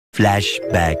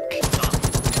Flashback.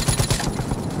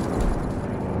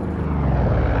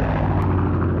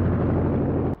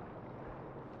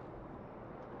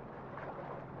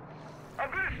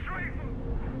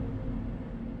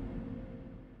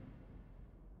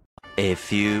 A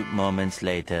few moments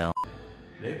later.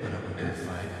 They put up a good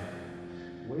fight.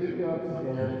 Wake up,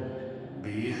 Skinner. Be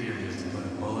easier just to put a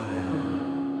bullet in.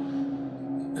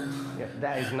 Yeah,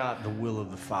 that is not the will of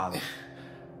the Father.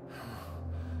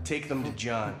 Take them to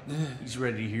John. He's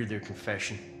ready to hear their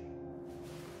confession.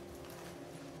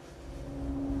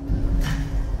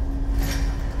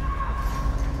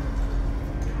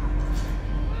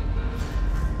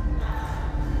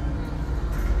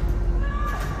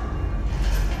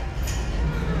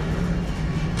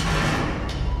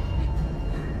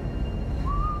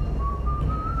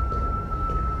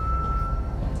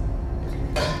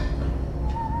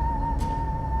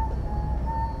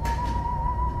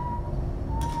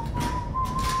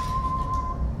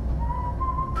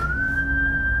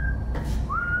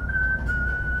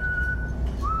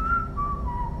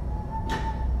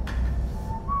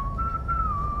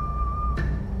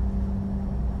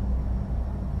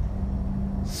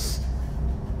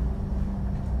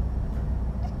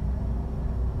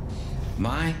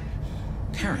 My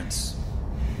parents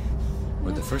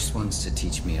were the first ones to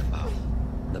teach me about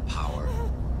the power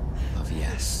of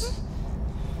yes.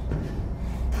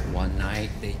 One night,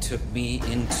 they took me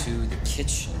into the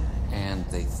kitchen and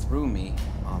they threw me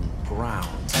on the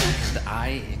ground. And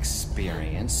I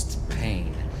experienced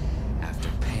pain after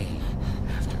pain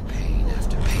after pain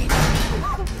after pain.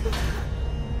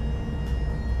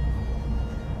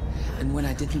 And when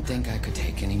I didn't think I could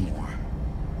take any more,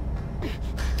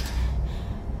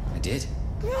 I did.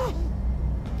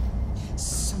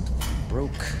 Something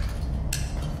broke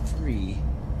free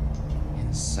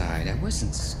inside. I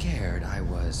wasn't scared, I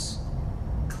was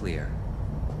clear.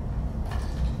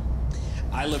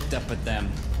 I looked up at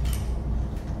them.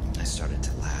 I started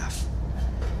to laugh.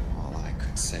 All I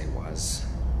could say was,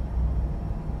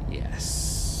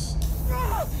 yes.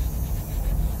 I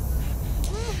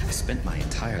spent my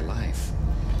entire life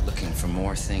looking for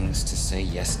more things to say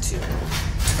yes to.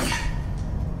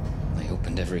 I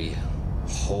opened every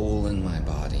hole in my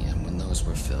body, and when those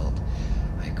were filled,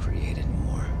 I created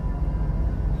more.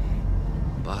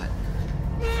 But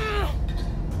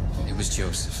it was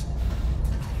Joseph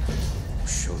who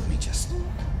showed me just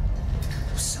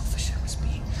how selfish I was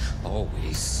being.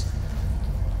 Always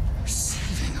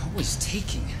receiving, always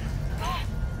taking.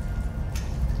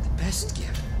 The best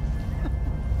gift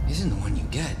isn't the one you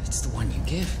get, it's the one you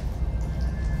give.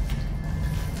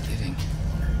 Giving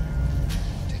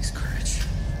takes courage.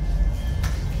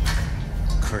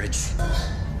 Courage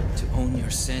to own your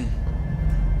sin,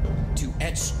 to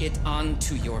etch it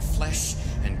onto your flesh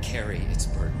and carry its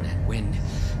burden. And when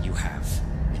you have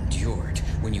endured,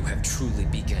 when you have truly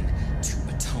begun to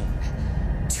atone,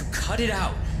 to cut it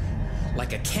out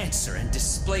like a cancer and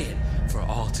display it for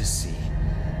all to see.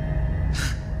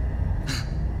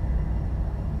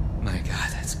 My God,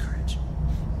 that's courage.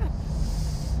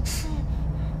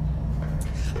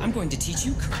 I'm going to teach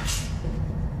you courage.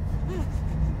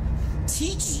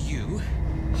 Teach you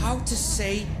how to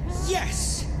say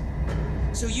yes,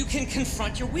 so you can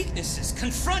confront your weaknesses,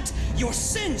 confront your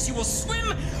sins. You will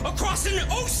swim across an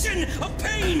ocean of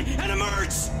pain and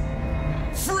emerge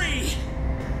free.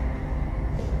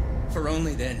 For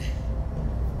only then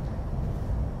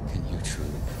can you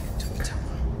truly begin to atone.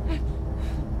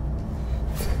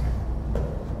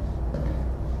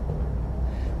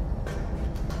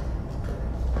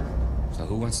 So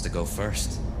who wants to go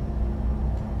first?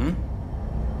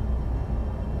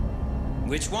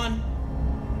 Which one?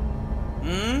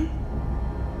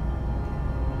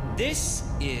 This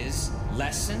is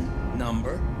lesson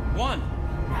number 1.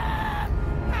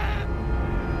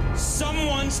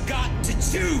 Someone's got to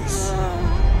choose.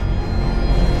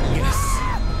 Yes.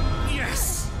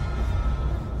 Yes.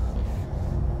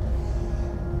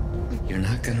 You're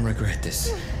not gonna regret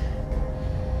this.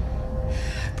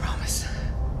 I promise.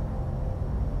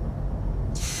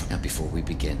 Now, before we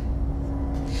begin,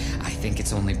 I think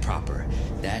it's only proper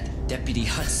that Deputy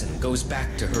Hudson goes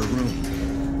back to her room.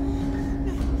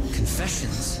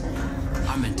 Confessions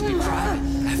are meant to be private,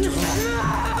 after all.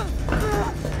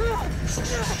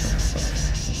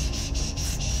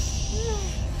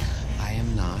 I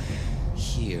am not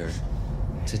here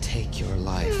to take your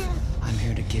life. I'm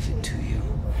here to give it to you.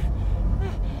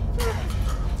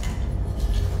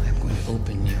 I'm going to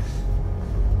open you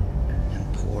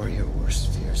and pour your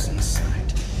worst fears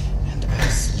inside. And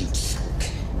as you choke,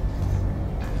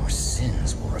 your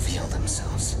sins will reveal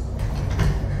themselves.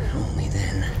 Only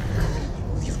then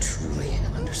will you truly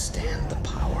understand.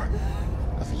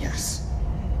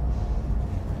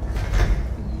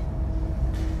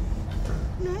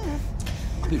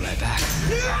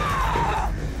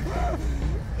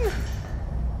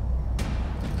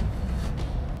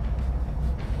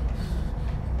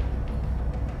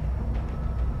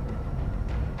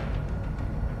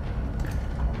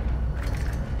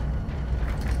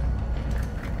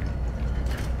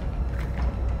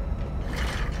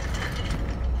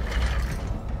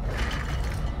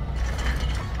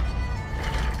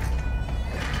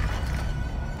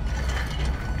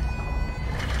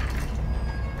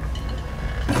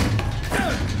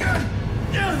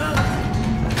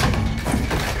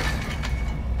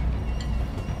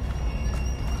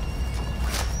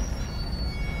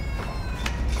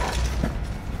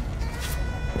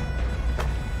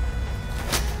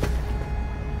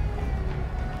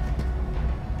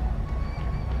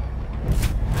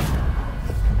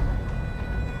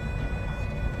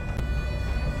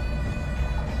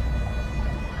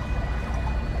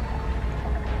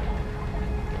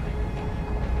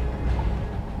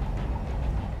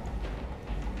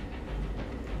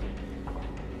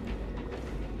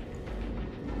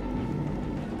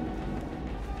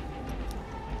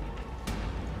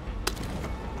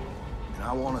 And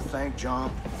I want to thank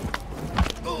John.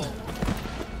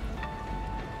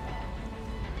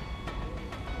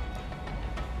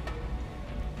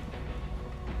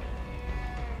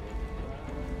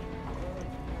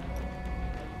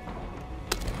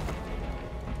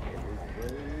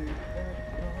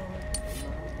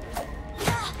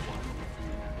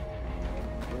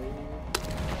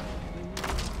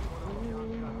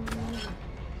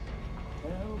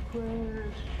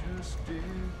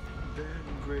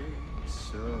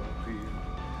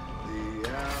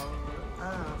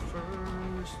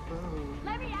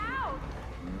 Let me out!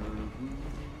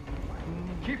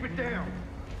 Keep it down!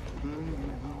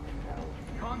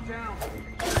 Calm down.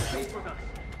 Keep with us.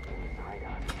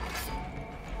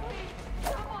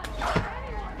 Someone!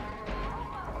 Anyone!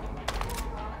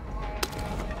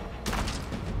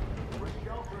 We're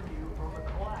sheltering you from the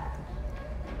collapse.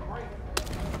 Great.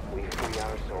 We free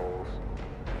our souls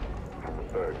from the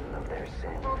burden of their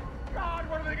sin. Oh, God,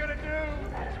 what are they gonna do?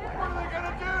 What are they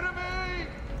gonna do to me?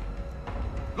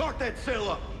 Lock that cell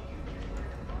up!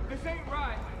 This ain't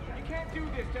right. You can't do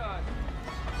this to us.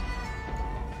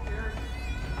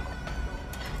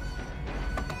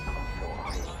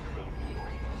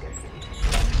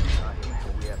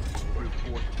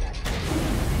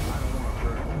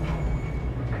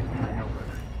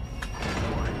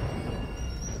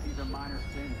 These are minor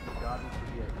sins that God will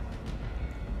forgive.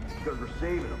 Because we're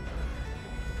saving them.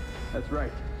 That's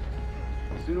right.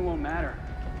 Soon it won't matter.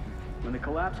 When the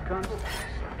collapse comes,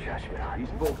 Judgment on These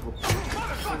folks will... no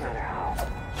matter how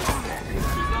messy it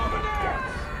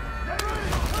gets.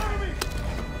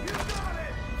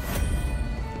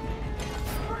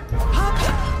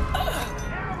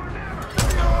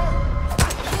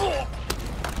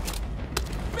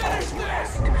 Finish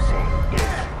this! To say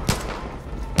is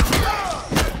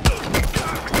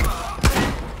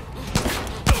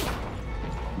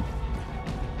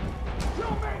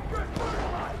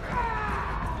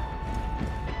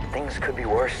things could be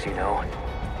worse, you know.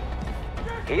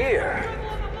 Here,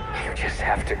 you just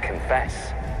have to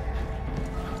confess.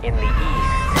 In the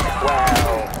East,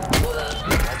 well,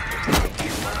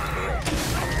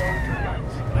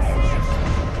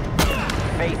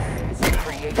 faith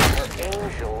created her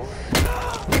angels,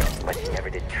 but she never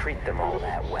did treat them all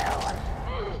that well.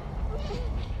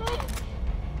 We're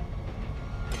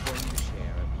going to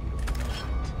share a beautiful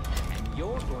moment, and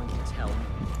you're going to tell me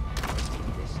what's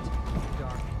deepest,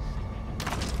 darkest.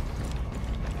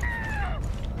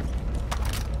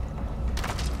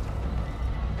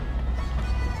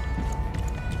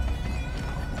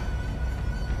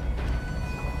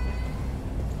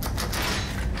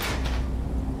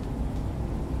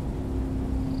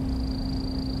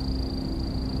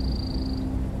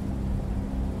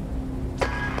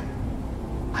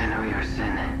 I know your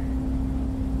sin.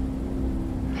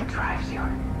 It drives you.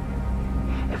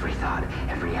 Every thought,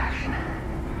 every action.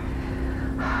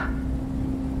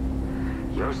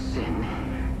 Your sin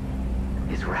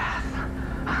is wrath.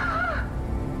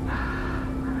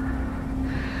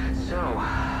 So,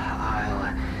 I'll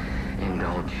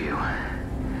indulge you.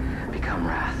 Become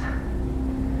wrath.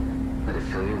 Let it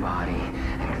fill your body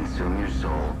and consume your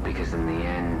soul, because in the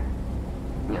end,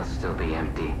 you'll still be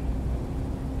empty.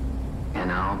 And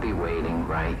I'll be waiting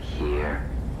right here.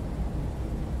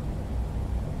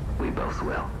 We both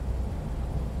will.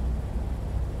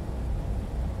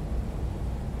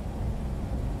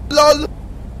 LOL!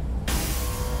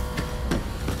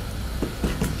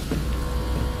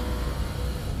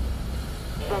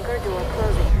 Bunker door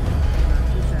closing.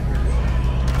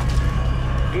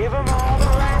 Give them all the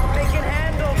last they can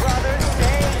handle, brothers.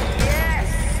 Say yes!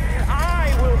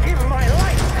 I will give my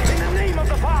life in the name of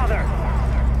the Father!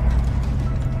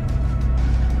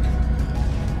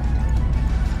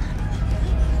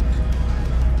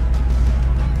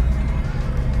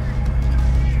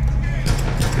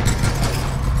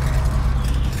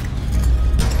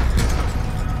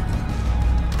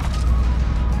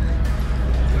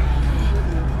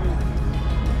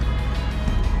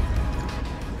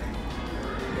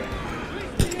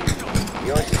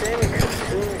 Your sin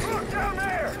consumes you,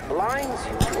 blinds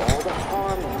you to all the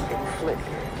harm you inflict.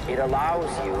 It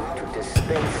allows you to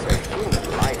dispense a human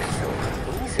life so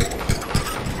easily.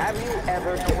 Have you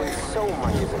ever given so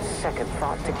much as a second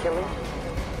thought to killing?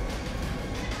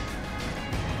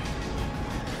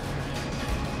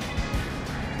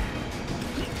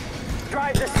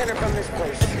 Drive the sinner from this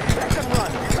place. Let them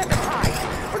run. Let them hide.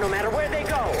 For no matter where they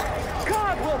go,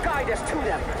 God will guide us to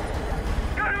them.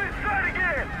 Got him inside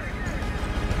again!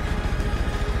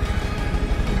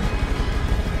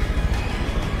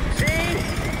 See?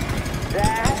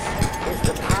 That is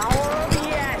the power of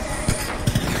yes.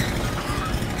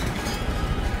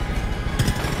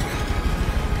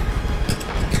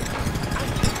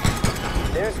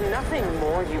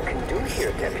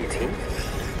 here, Deputy.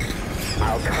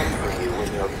 I'll come for you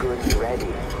when you're good and ready.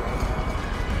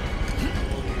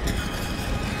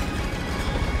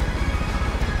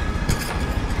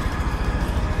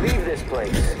 Leave this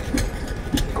place.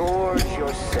 Gorge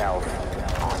yourself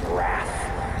on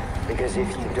wrath. Because if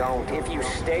you don't, if you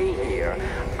stay here,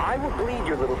 I will bleed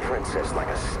your little princess like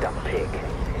a stuck pig.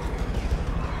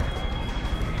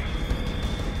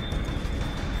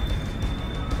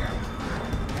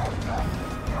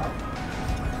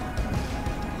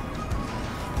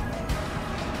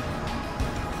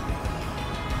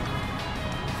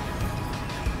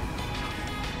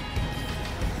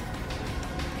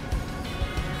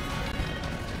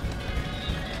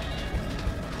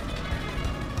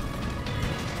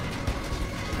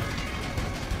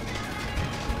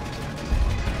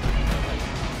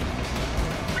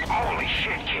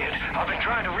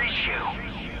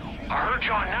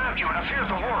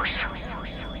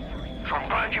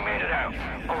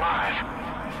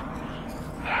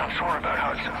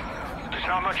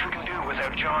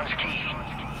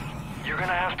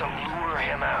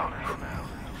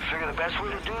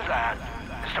 to do that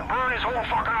is to burn his whole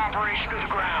fucking operation to the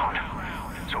ground.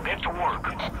 So get to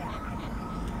work.